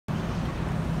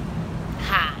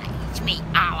It's me,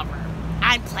 Oliver.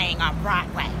 I'm playing on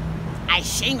Broadway. I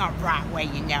sing on Broadway,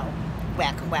 you know.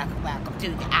 Welcome, welcome, welcome to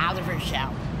the Oliver Show.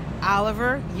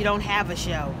 Oliver, you don't have a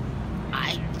show.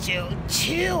 I do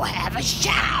too have a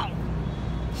show.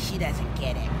 She doesn't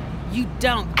get it. You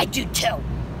don't. I do too.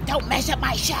 Don't mess up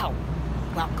my show.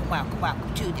 Welcome, welcome,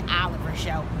 welcome to the Oliver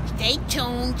Show. Stay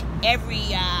tuned every,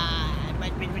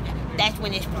 that's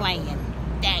when it's playing.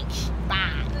 Thanks.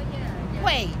 Bye.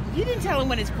 Wait, you didn't tell him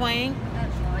when it's playing?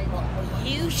 Well,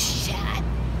 you shut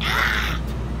up.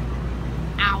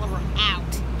 Oliver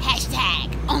out.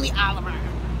 Hashtag only Oliver.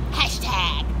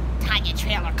 Hashtag Tanya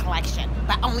Trailer Collection.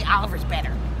 But only Oliver's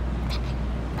better.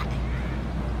 Bye.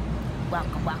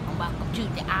 Welcome, welcome, welcome to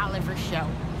the Oliver Show.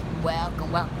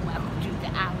 Welcome, welcome, welcome to the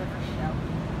Oliver Show.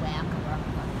 Welcome,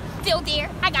 welcome, welcome. Still there?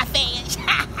 I got fans.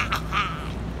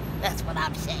 That's what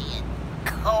I'm saying.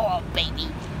 Cool, baby.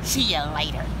 See you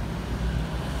later.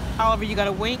 Oliver, you got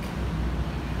a wink?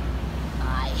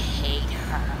 I hate